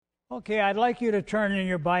Okay, I'd like you to turn in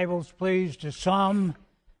your Bibles, please, to Psalm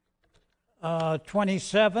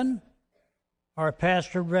 27. Our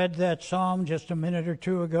pastor read that psalm just a minute or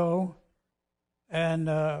two ago, and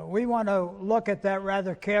we want to look at that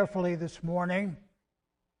rather carefully this morning.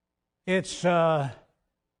 It's one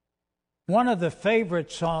of the favorite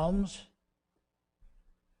psalms.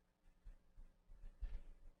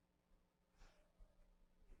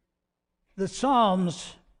 The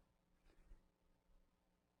Psalms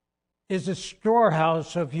is a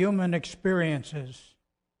storehouse of human experiences.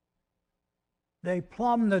 They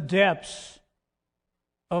plumb the depths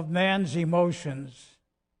of man's emotions,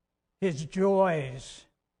 his joys,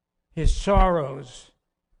 his sorrows,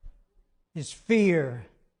 his fear,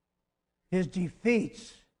 his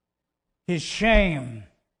defeats, his shame,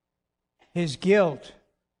 his guilt.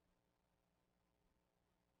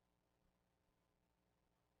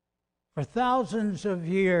 For thousands of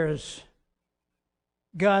years,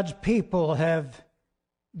 God's people have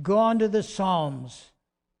gone to the Psalms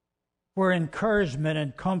for encouragement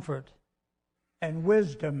and comfort and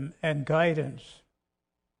wisdom and guidance.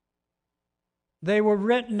 They were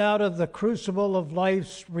written out of the crucible of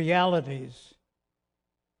life's realities.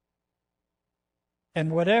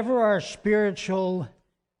 And whatever our spiritual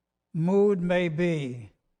mood may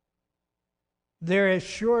be, there is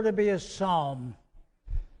sure to be a psalm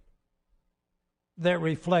that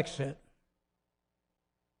reflects it.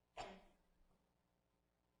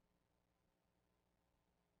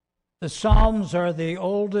 The Psalms are the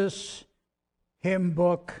oldest hymn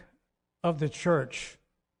book of the church.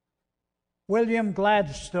 William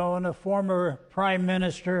Gladstone, a former Prime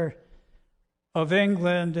Minister of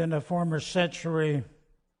England in a former century,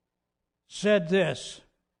 said this: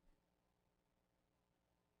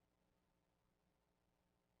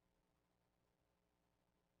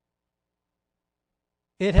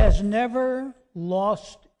 "It has never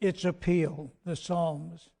lost its appeal," the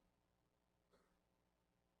Psalms.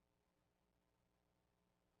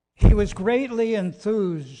 He was greatly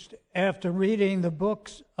enthused after reading the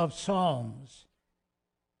books of Psalms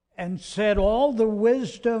and said all the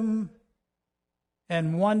wisdom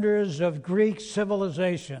and wonders of Greek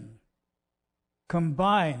civilization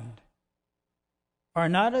combined are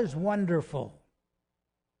not as wonderful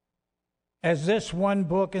as this one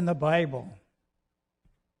book in the Bible,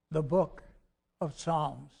 the book of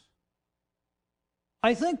Psalms.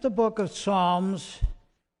 I think the book of Psalms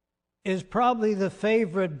is probably the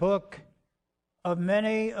favorite book of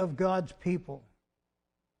many of God's people.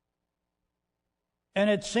 And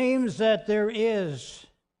it seems that there is,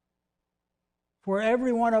 for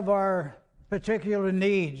every one of our particular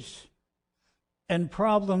needs and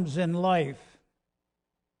problems in life,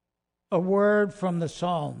 a word from the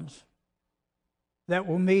Psalms that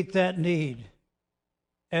will meet that need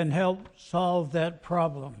and help solve that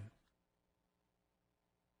problem.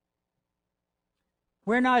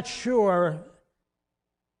 We're not sure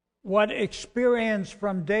what experience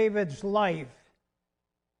from David's life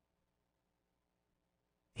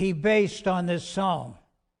he based on this psalm.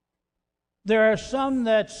 There are some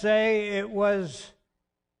that say it was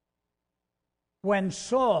when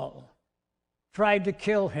Saul tried to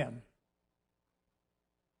kill him.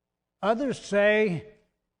 Others say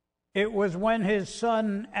it was when his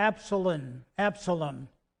son Absalom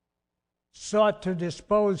sought to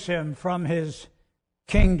dispose him from his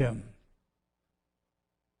kingdom.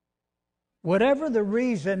 Whatever the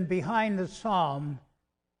reason behind the psalm,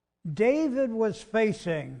 David was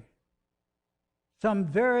facing some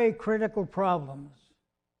very critical problems.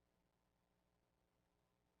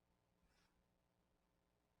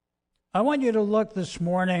 I want you to look this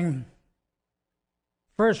morning,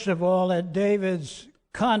 first of all, at David's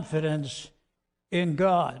confidence in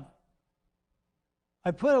God.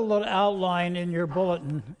 I put a little outline in your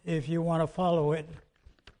bulletin if you want to follow it.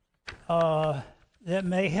 That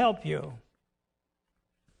may help you.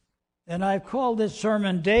 And I've called this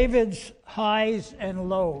sermon David's Highs and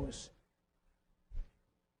Lows.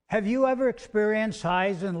 Have you ever experienced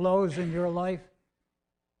highs and lows in your life?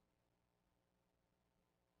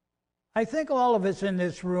 I think all of us in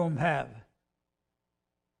this room have.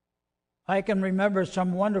 I can remember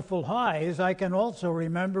some wonderful highs. I can also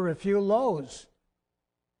remember a few lows.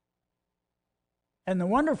 And the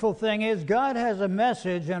wonderful thing is God has a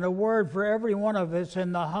message and a word for every one of us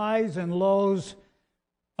in the highs and lows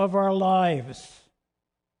of our lives.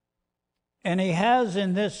 And he has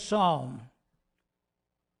in this psalm.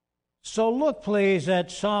 So look, please,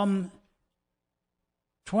 at Psalm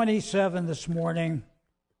 27 this morning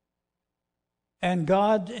and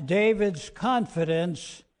David's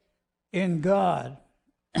confidence in God.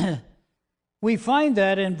 We find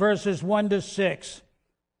that in verses 1 to 6.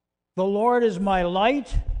 The Lord is my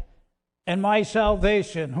light and my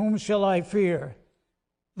salvation. Whom shall I fear?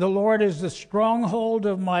 The Lord is the stronghold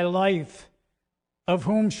of my life. Of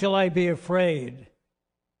whom shall I be afraid?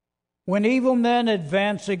 When evil men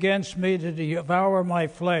advance against me to devour my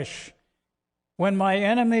flesh, when my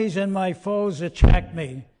enemies and my foes attack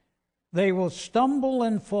me, they will stumble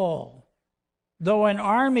and fall. Though an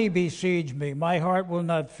army besiege me, my heart will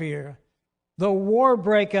not fear. Though war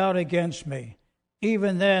break out against me,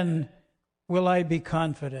 even then will I be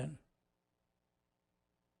confident.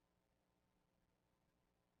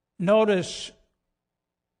 Notice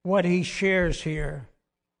what he shares here.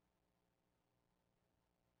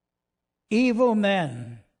 Evil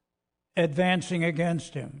men advancing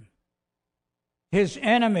against him, his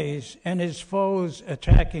enemies and his foes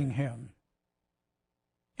attacking him,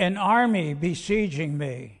 an army besieging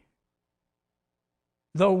me.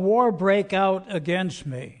 Though war break out against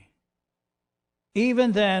me,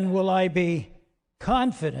 even then will I be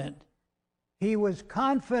confident. He was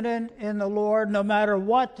confident in the Lord no matter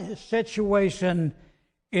what his situation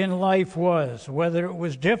in life was, whether it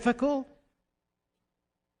was difficult,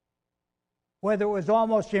 whether it was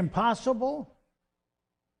almost impossible,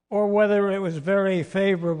 or whether it was very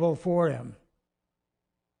favorable for him.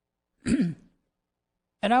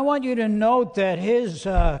 And I want you to note that his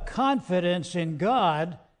confidence in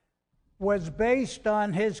God was based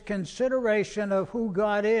on his consideration of who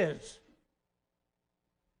God is.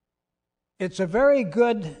 It's a very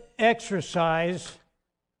good exercise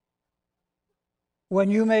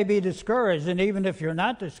when you may be discouraged, and even if you're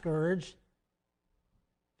not discouraged,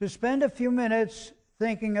 to spend a few minutes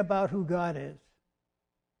thinking about who God is.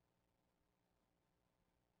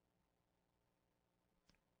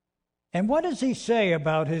 And what does he say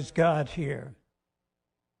about his God here?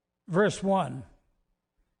 Verse 1,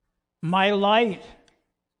 my light.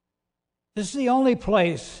 This is the only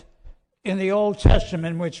place in the Old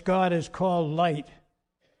Testament in which God is called light.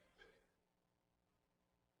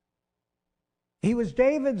 He was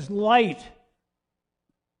David's light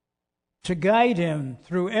to guide him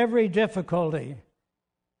through every difficulty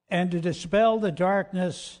and to dispel the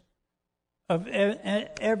darkness of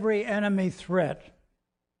every enemy threat.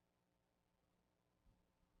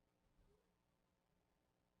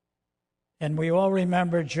 And we all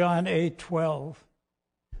remember John 8:12,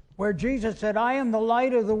 where Jesus said, I am the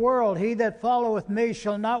light of the world. He that followeth me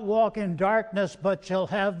shall not walk in darkness, but shall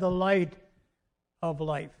have the light of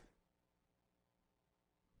life.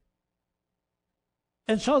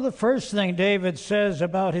 And so the first thing David says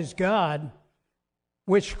about his God,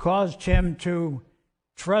 which caused him to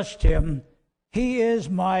trust him, he is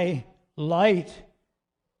my light.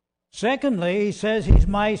 Secondly, he says he's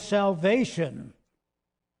my salvation.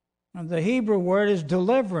 And the Hebrew word is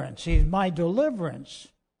deliverance. He's my deliverance.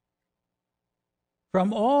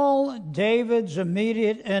 From all David's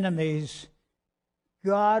immediate enemies,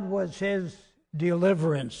 God was his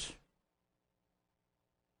deliverance.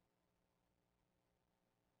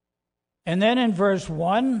 And then in verse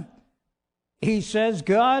 1, he says,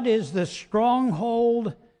 God is the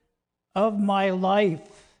stronghold of my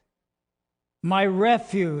life, my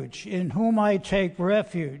refuge, in whom I take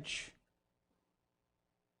refuge.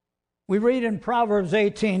 We read in Proverbs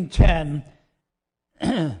 18:10,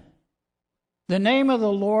 the name of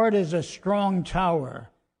the Lord is a strong tower.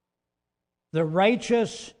 The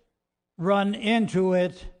righteous run into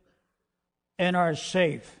it and are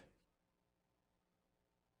safe.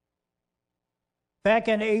 Back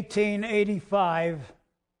in 1885,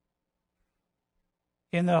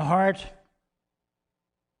 in the heart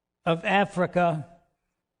of Africa,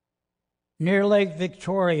 near Lake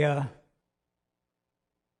Victoria,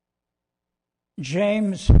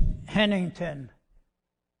 James Hennington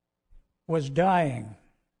was dying.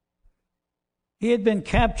 He had been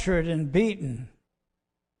captured and beaten.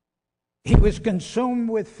 He was consumed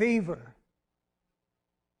with fever,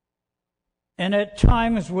 and at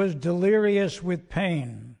times was delirious with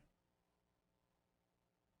pain.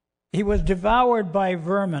 He was devoured by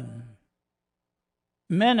vermin,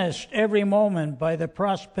 menaced every moment by the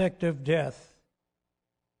prospect of death.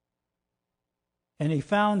 And he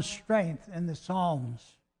found strength in the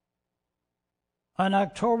Psalms. On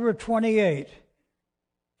October 28,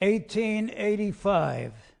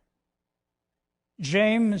 1885,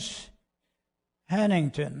 James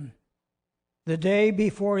Hennington, the day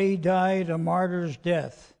before he died a martyr's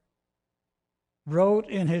death, wrote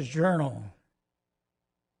in his journal,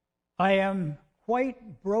 I am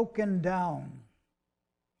quite broken down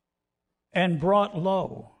and brought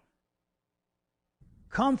low,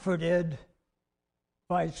 comforted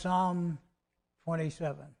by Psalm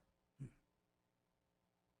 27.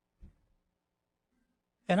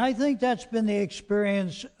 And I think that's been the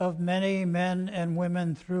experience of many men and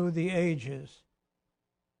women through the ages,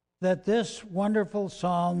 that this wonderful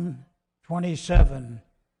Psalm 27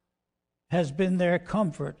 has been their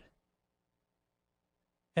comfort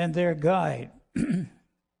and their guide.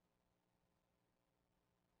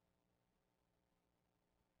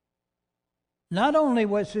 Not only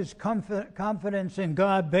was his confidence in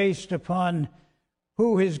God based upon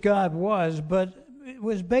who his God was, but it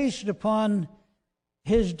was based upon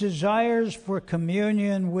his desires for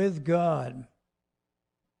communion with God.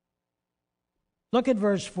 Look at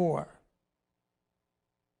verse 4.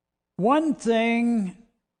 One thing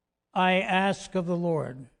I ask of the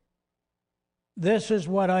Lord, this is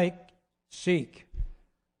what I seek,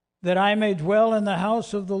 that I may dwell in the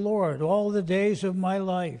house of the Lord all the days of my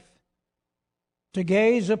life, to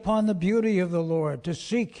gaze upon the beauty of the Lord, to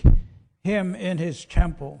seek him in his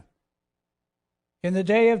temple. In the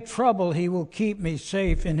day of trouble, he will keep me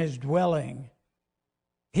safe in his dwelling.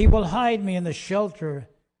 He will hide me in the shelter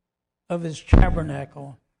of his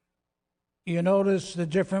tabernacle. You notice the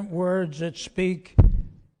different words that speak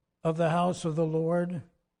of the house of the Lord,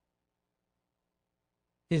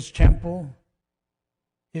 his temple,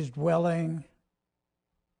 his dwelling,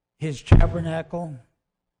 his tabernacle.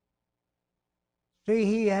 See,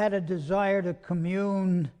 he had a desire to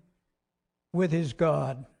commune with his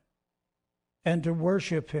God and to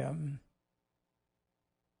worship him.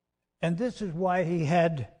 And this is why he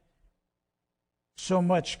had so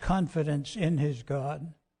much confidence in his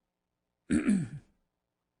God.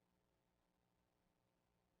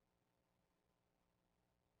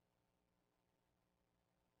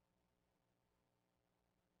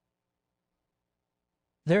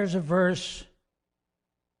 There's a verse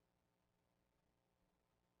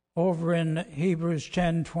over in Hebrews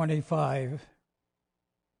 10:25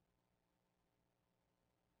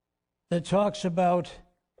 that talks about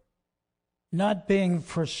not being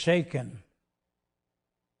forsaken.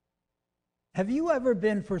 Have you ever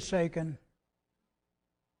been forsaken?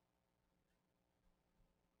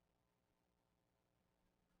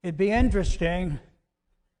 It'd be interesting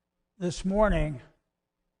this morning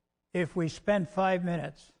if we spent 5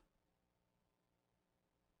 minutes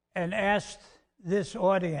and asked this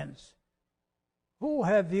audience, who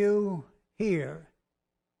have you here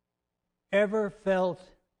ever felt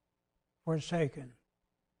forsaken?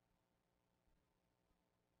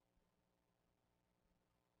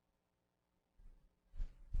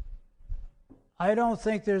 I don't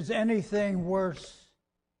think there's anything worse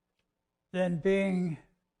than being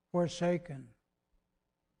forsaken.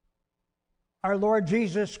 Our Lord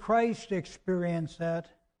Jesus Christ experienced that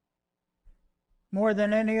more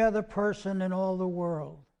than any other person in all the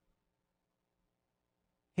world.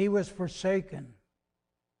 He was forsaken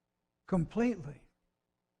completely.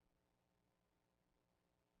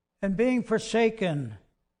 And being forsaken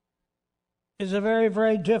is a very,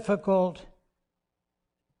 very difficult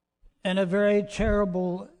and a very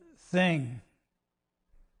terrible thing.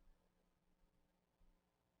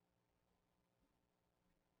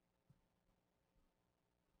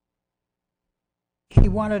 He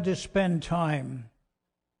wanted to spend time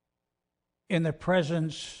in the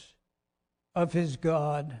presence of his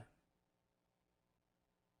God.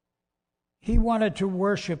 He wanted to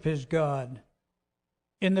worship his God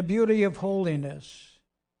in the beauty of holiness.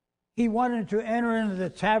 He wanted to enter into the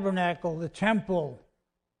tabernacle, the temple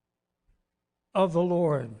of the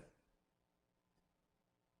Lord.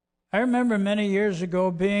 I remember many years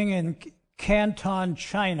ago being in Canton,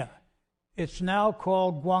 China. It's now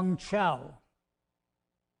called Guangzhou.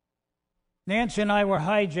 Nancy and I were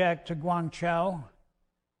hijacked to Guangzhou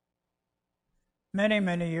many,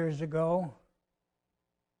 many years ago.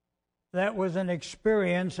 That was an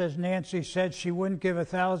experience, as Nancy said, she wouldn't give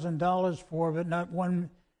 $1,000 for, but not one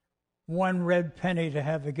red penny to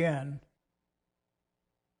have again.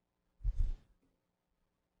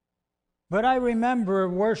 But I remember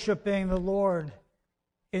worshiping the Lord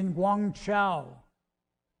in Guangzhou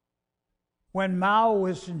when Mao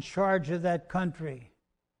was in charge of that country.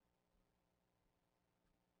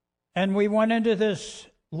 And we went into this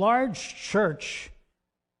large church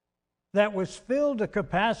that was filled to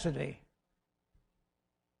capacity.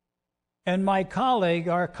 And our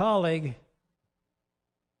colleague,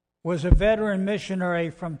 was a veteran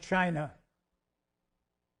missionary from China.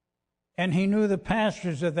 And he knew the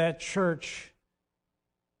pastors of that church.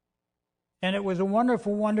 And it was a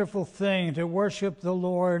wonderful, wonderful thing to worship the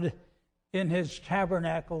Lord in his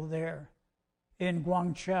tabernacle there in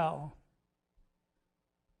Guangzhou.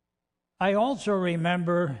 I also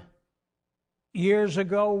remember years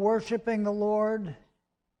ago worshiping the Lord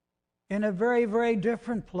in a very, very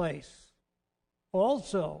different place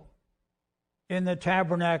also in the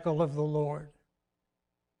tabernacle of the Lord.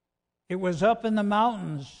 It was up in the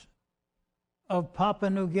mountains of Papua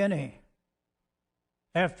New Guinea.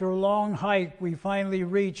 After a long hike, we finally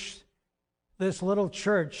reached this little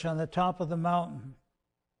church on the top of the mountain.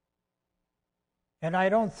 And I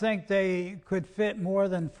don't think they could fit more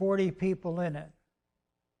than 40 people in it.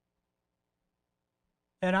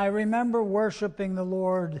 And I remember worshiping the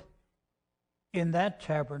Lord in that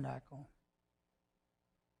tabernacle.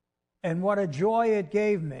 And what a joy it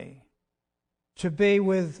gave me to be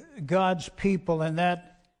with God's people in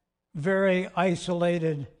that very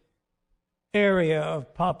isolated area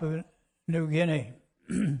of Papua New Guinea.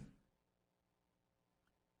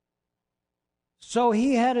 So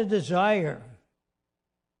he had a desire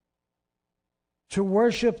to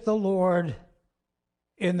worship the Lord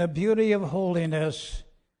in the beauty of holiness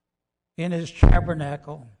in his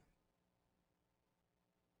tabernacle.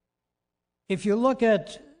 If you look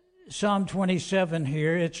at Psalm 27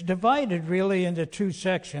 here, it's divided really into two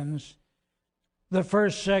sections. The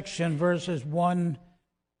first section, verses 1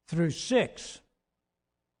 through 6,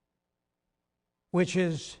 which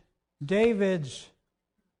is David's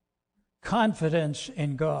confidence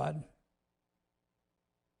in God.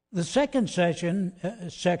 The second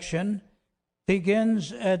section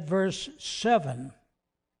begins at verse 7,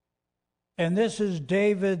 and this is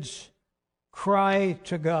David's cry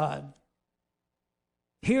to God.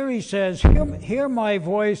 Here he says, Hear my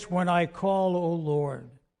voice when I call, O Lord.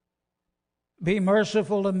 Be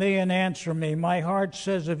merciful to me and answer me. My heart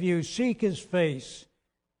says of you, seek his face.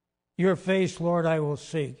 Your face, Lord, I will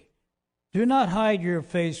seek. Do not hide your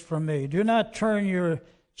face from me. Do not turn your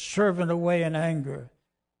servant away in anger.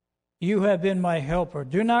 You have been my helper.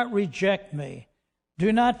 Do not reject me.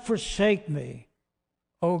 Do not forsake me,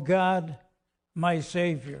 O God, my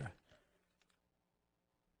Savior.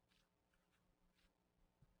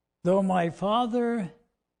 Though my father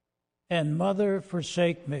and mother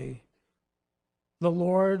forsake me, the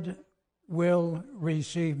Lord will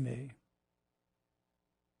receive me.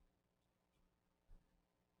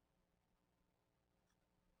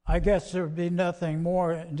 I guess there would be nothing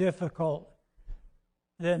more difficult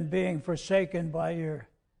than being forsaken by your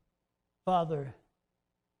father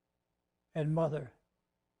and mother.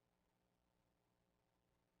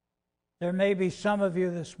 There may be some of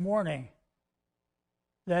you this morning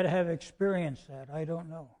that have experienced that. I don't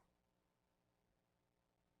know.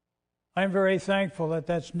 I'm very thankful that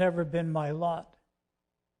that's never been my lot.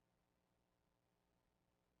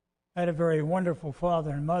 I had a very wonderful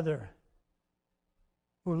father and mother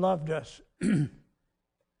who loved us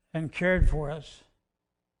and cared for us.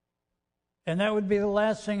 And that would be the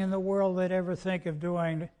last thing in the world they'd ever think of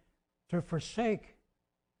doing, to forsake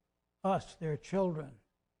us, their children.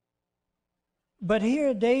 But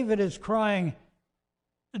here David is crying,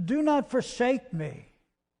 do not forsake me,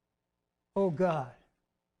 O God.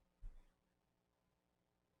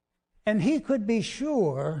 And he could be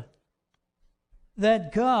sure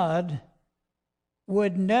that God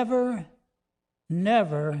would never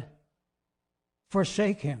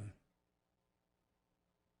forsake him.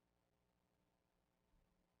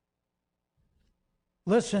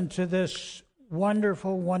 Listen to this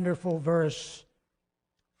wonderful, wonderful verse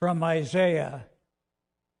from Isaiah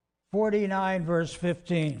 49, verse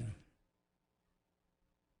 15.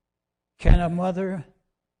 Can a mother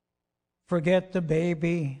forget the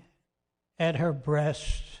baby at her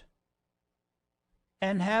breast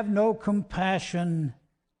and have no compassion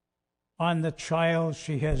on the child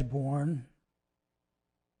she has borne?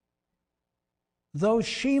 Though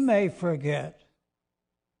she may forget,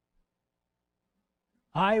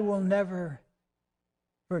 I will never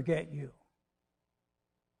forget you.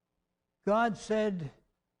 God said,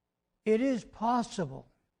 it is possible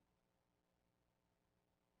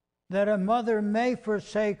that a mother may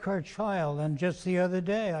forsake her child. And just the other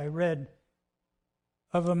day I read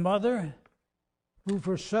of a mother who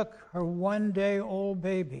forsook her one-day-old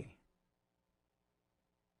baby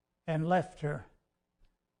and left her.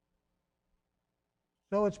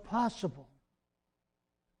 So it's possible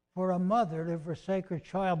for a mother to forsake her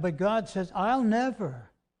child. But God says, I'll never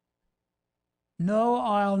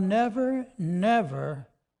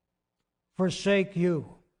forsake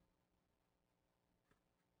you.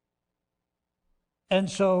 And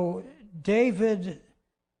so David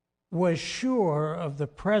was sure of the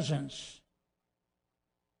presence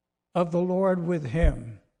of the Lord with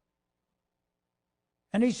him.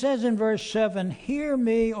 And he says in verse 7, hear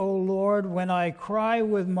me, O Lord, when I cry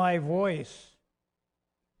with my voice.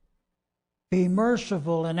 Be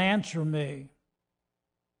merciful and answer me.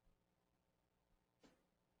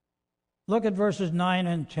 Look at verses 9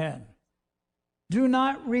 and 10. Do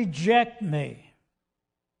not reject me.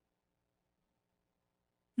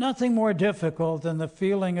 Nothing more difficult than the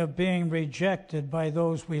feeling of being rejected by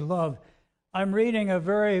those we love. I'm reading a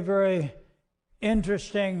very, very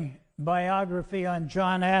interesting biography on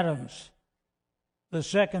John Adams, the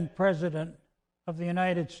second president of the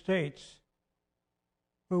United States,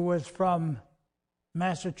 who was from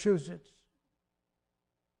Massachusetts.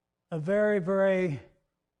 A very, very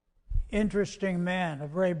interesting man, a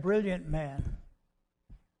very brilliant man.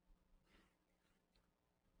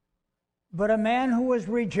 But a man who was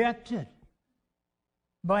rejected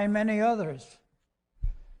by many others.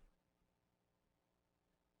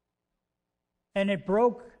 And it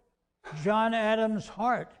broke John Adams'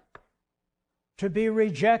 heart to be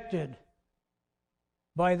rejected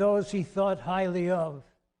by those he thought highly of.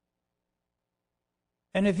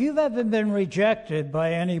 And if you've ever been rejected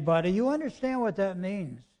by anybody, you understand what that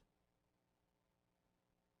means.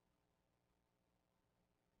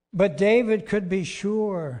 But David could be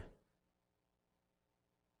sure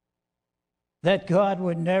that God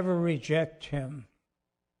would never reject him.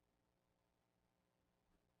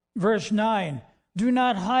 Verse 9, do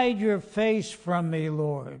not hide your face from me,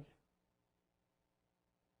 Lord.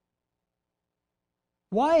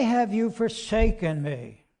 Why have you forsaken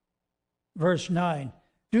me? Verse 9,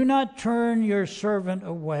 do not turn your servant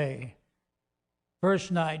away.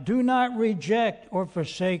 Verse 9, do not reject or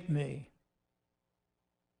forsake me.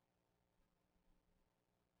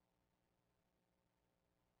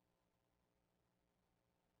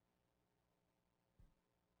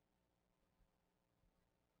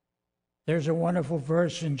 There's a wonderful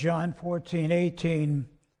verse in John 14:18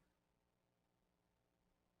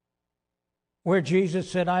 where Jesus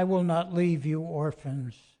said, I will not leave you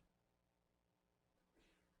orphans.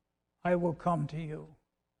 I will come to you.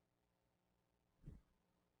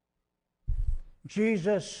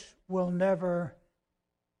 Jesus will never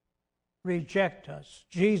reject us.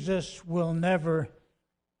 Jesus will never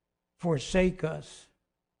forsake us.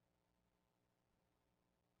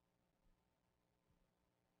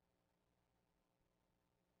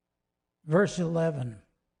 Verse 11,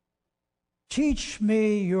 teach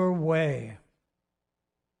me your way.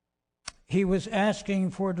 He was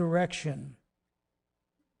asking for direction.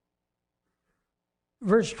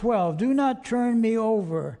 Verse 12, do not turn me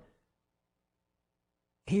over.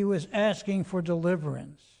 He was asking for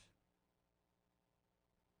deliverance.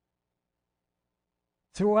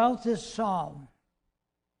 Throughout this psalm,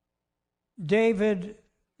 David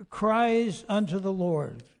cries unto the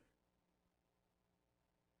Lord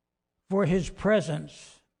for his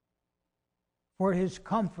presence, for his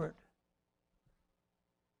comfort,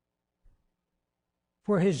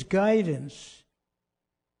 for his guidance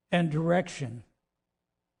and direction.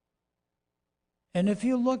 And if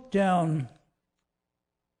you look down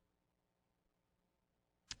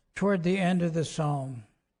toward the end of the psalm,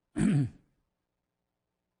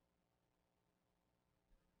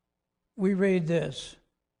 we read this,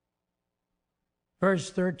 verse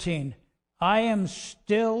 13, I am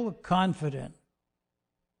still confident.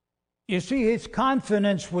 You see, his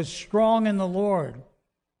confidence was strong in the Lord,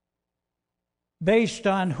 based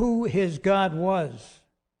on who his God was,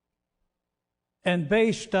 and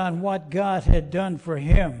based on what God had done for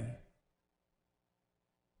him.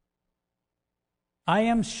 I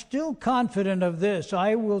am still confident of this.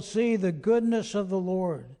 I will see the goodness of the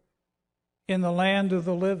Lord in the land of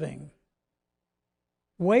the living.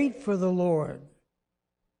 Wait for the Lord.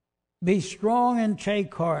 Be strong and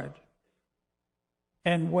take heart,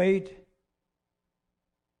 and wait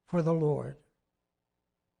for the Lord.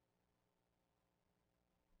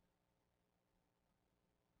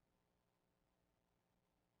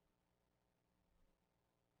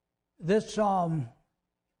 This psalm,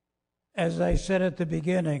 as I said at the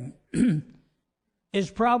beginning, is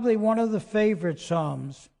probably one of the favorite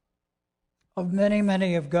psalms of many,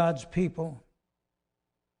 many of God's people.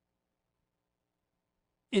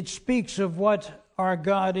 It speaks of what our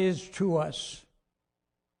God is to us,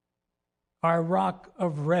 our rock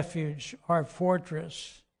of refuge, our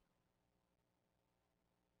fortress.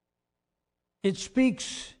 It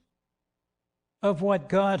speaks of what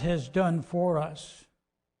God has done for us.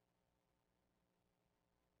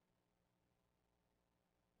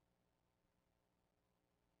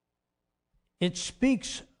 It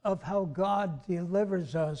speaks of how God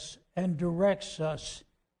delivers us and directs us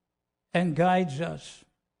and guides us.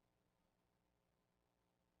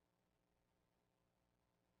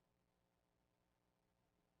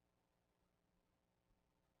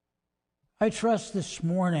 I trust this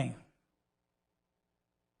morning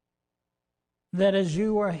that as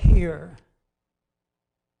you are here,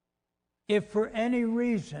 if for any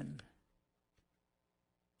reason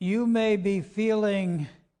you may be feeling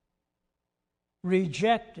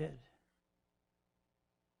rejected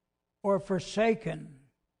or forsaken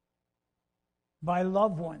by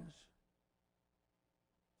loved ones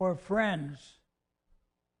or friends,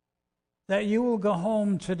 that you will go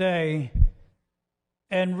home today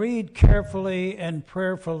and read carefully and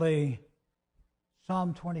prayerfully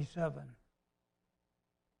Psalm 27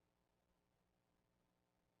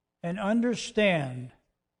 and understand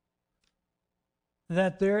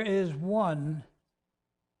that there is one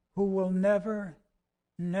who will never,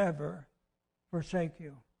 never forsake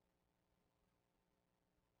you.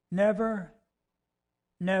 Never,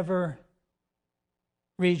 never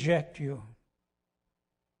reject you.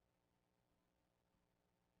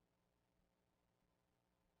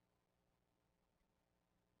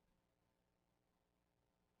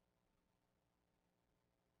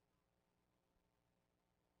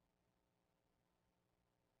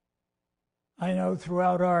 I know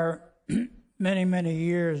throughout our many, many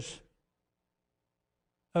years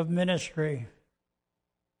of ministry,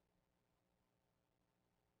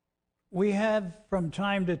 we have from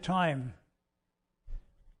time to time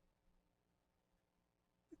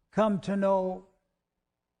come to know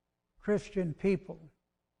Christian people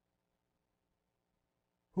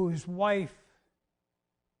whose wife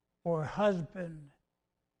or husband,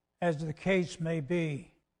 as the case may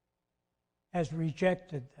be, has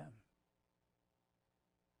rejected them.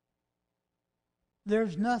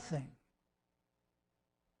 There's nothing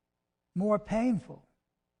more painful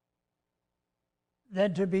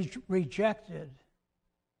than to be rejected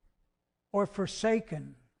or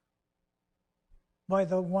forsaken by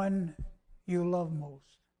the one you love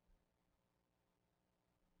most.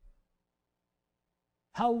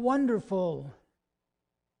 How wonderful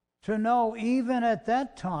to know, even at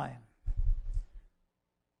that time,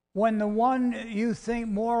 when the one you think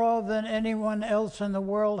more of than anyone else in the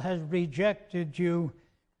world has rejected you,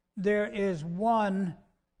 there is one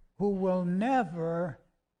who will never,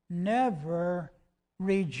 never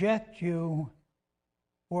reject you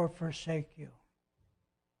or forsake you.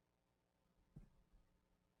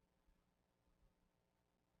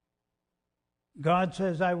 God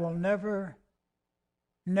says, I will never,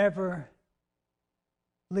 never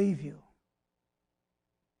leave you.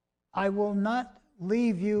 I will not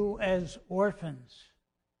leave you as orphans.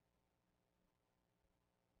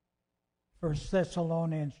 1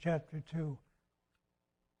 Thessalonians chapter 2.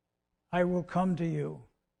 I will come to you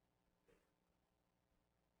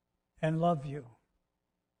and love you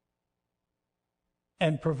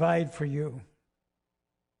and provide for you.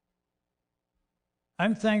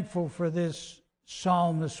 I'm thankful for this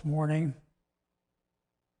psalm this morning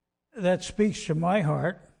that speaks to my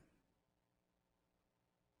heart.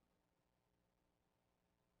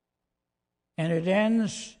 And it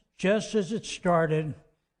ends just as it started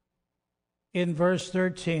in verse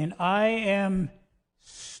 13. I am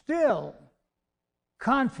still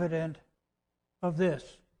confident of this.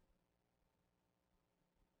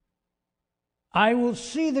 I will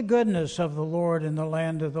see the goodness of the Lord in the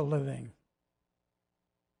land of the living.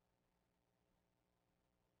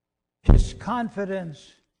 His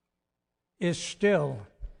confidence is still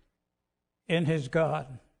in his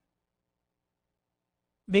God.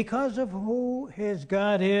 Because of who his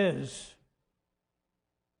God is.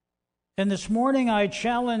 And this morning I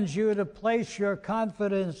challenge you to place your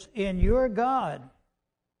confidence in your God.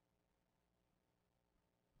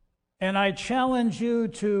 And I challenge you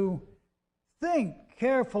to think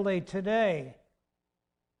carefully today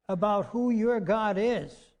about who your God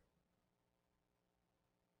is.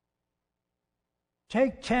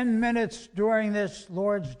 Take 10 minutes during this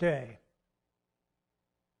Lord's Day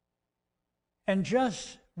and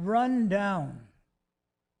just run down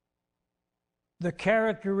the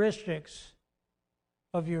characteristics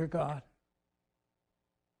of your God.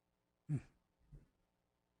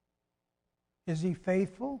 Is he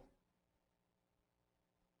faithful?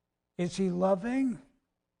 Is he loving?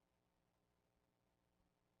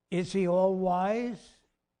 Is he all-wise?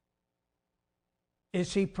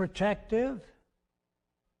 Is he protective?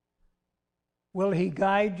 Will he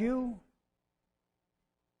guide you?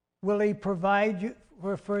 Will he provide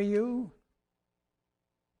for you?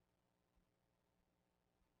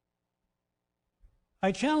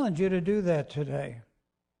 I challenge you to do that today.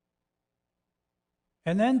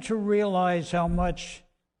 And then to realize how much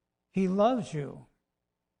he loves you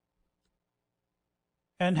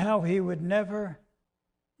and how he would never,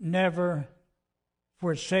 never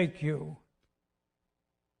forsake you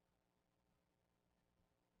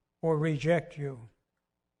or reject you.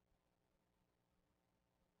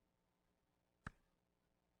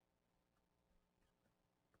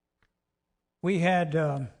 We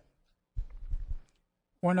had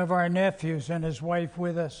one of our nephews and his wife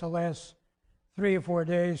with us the last 3 or 4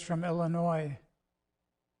 days from Illinois.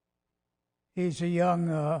 He's a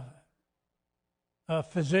young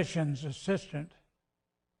physician's assistant.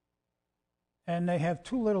 And they have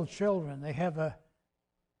 2 little children. They have a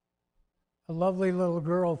lovely little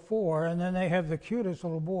girl, 4, and then they have the cutest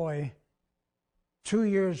little boy, 2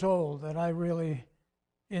 years old, that I really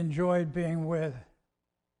enjoyed being with.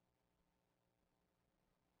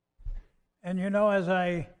 And you know, as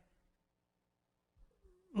I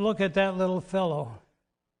look at that little fellow,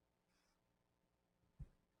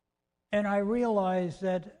 and I realize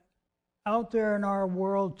that out there in our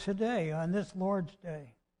world today, on this Lord's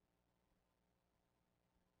Day,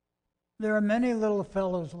 there are many little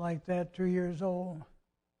fellows like that, 2 years old,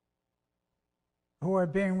 who are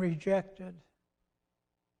being rejected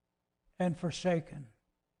and forsaken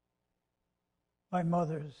by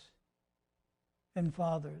mothers and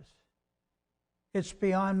fathers. It's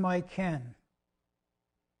beyond my ken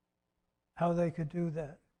how they could do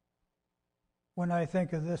that. When I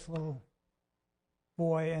think of this little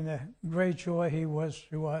boy and the great joy he was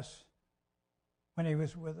to us when he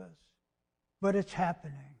was with us. But it's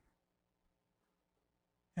happening.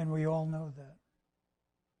 And we all know that.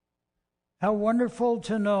 How wonderful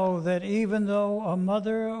to know that even though a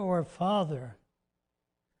mother or father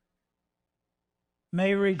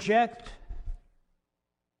may reject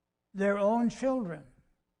their own children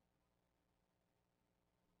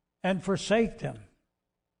and forsake them,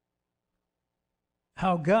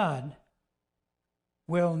 how God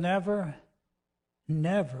will never,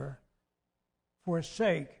 never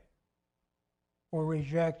forsake or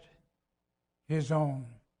reject his own.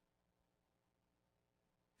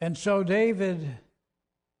 And so David,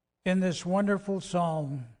 in this wonderful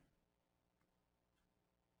psalm,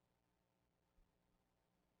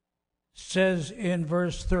 says in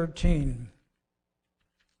verse 13,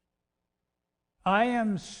 I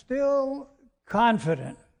am still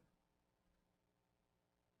confident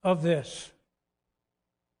of this.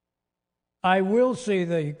 I will see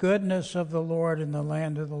the goodness of the Lord in the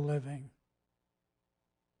land of the living.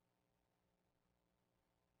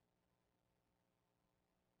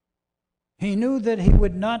 He knew that he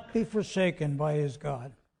would not be forsaken by his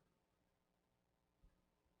God.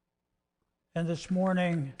 And this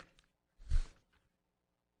morning,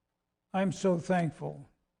 I'm so thankful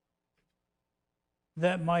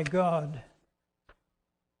that my God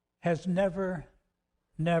has never,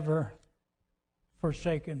 never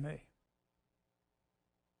forsaken me.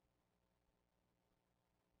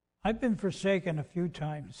 I've been forsaken a few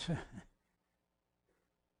times.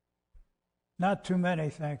 Not too many,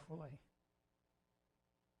 thankfully.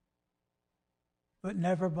 But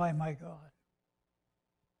never by my God.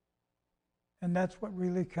 And that's what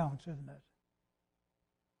really counts, isn't it?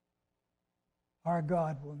 Our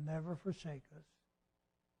God will never forsake us.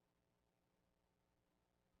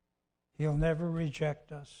 He'll never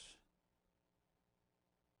reject us.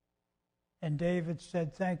 And David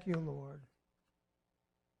said, thank you, Lord,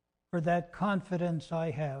 for that confidence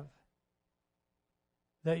I have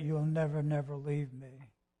that you'll never, never leave me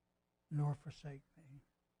nor forsake me.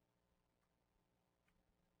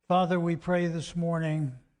 Father, we pray this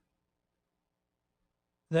morning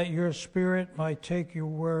that your Spirit might take your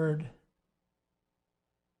word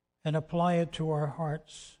and apply it to our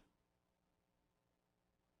hearts.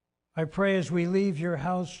 I pray as we leave your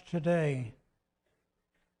house today,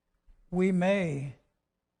 we may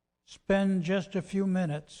spend just a few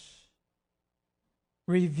minutes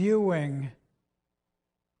reviewing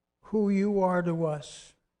who you are to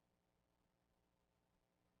us.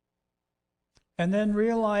 And then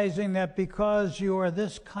realizing that because you are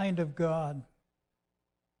this kind of God,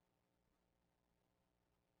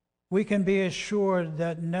 we can be assured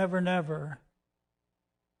that never, never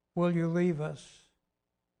will you leave us.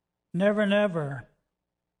 Never, never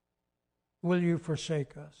will you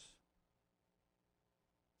forsake us.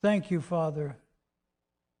 Thank you, Father,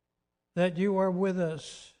 that you are with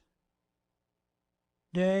us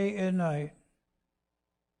day and night,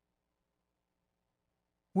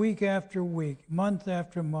 week after week, month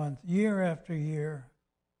after month, year after year.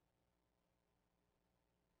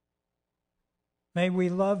 May we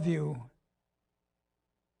love you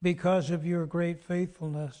because of your great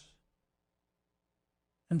faithfulness.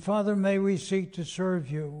 And Father, may we seek to serve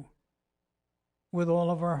you with all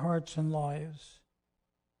of our hearts and lives.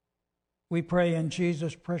 We pray in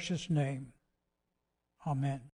Jesus' precious name. Amen.